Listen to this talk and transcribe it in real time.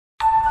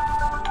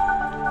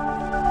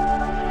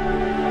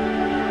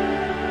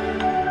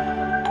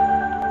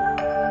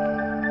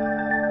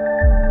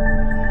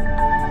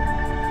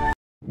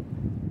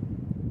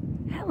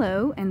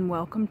Hello and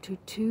welcome to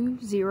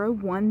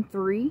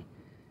 2013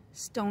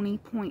 Stoney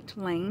Pointe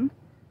Lane,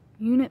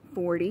 Unit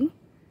 40,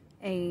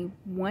 a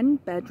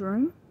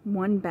 1-bedroom,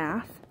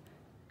 1-bath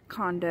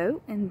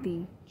condo in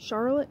the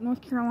Charlotte,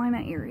 North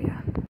Carolina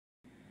area.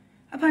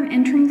 Upon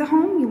entering the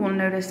home, you will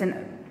notice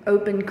an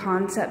open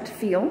concept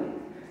feel.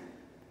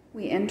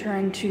 We enter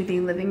into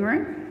the living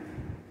room.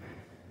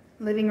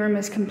 Living room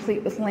is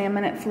complete with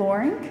laminate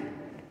flooring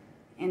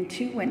and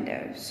 2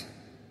 windows.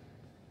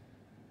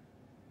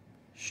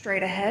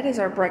 Straight ahead is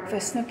our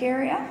breakfast nook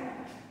area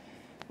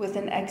with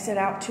an exit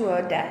out to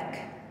a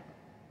deck.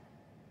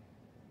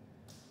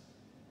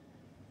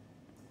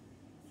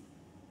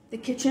 The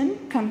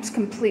kitchen comes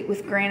complete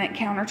with granite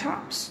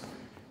countertops,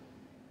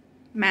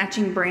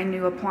 matching brand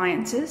new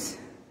appliances,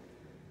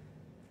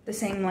 the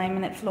same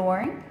laminate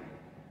flooring.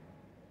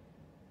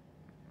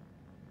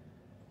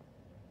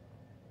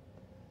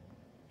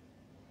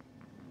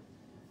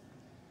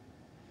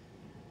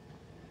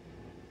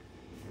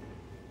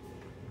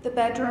 The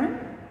bedroom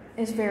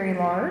is very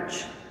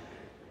large,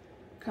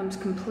 comes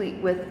complete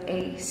with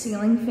a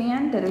ceiling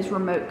fan that is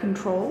remote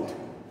controlled,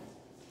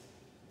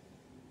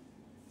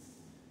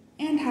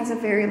 and has a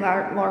very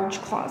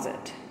large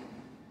closet.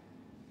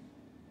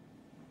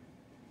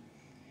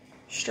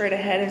 Straight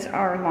ahead is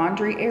our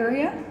laundry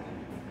area,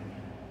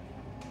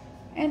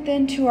 and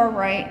then to our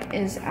right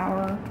is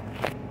our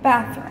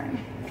bathroom.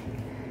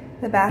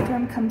 The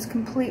bathroom comes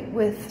complete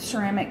with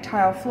ceramic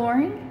tile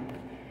flooring,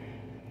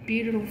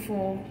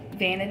 beautiful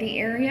vanity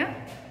area,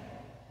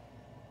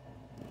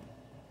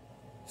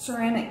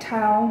 ceramic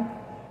tile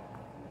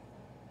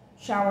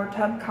shower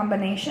tub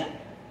combination,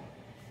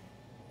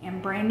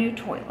 and brand new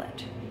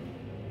toilet.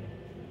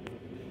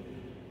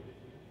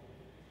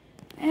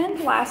 And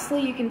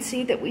lastly, you can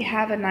see that we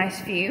have a nice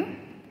view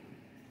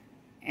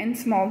and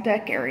small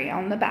deck area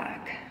on the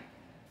back.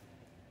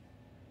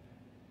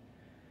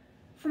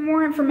 For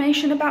more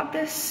information about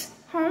this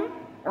home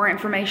or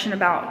information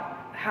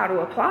about how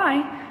to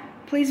apply,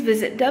 please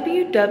visit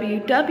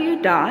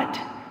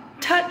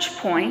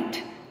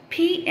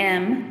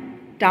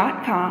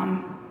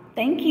www.touchpointpm.com.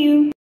 Thank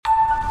you.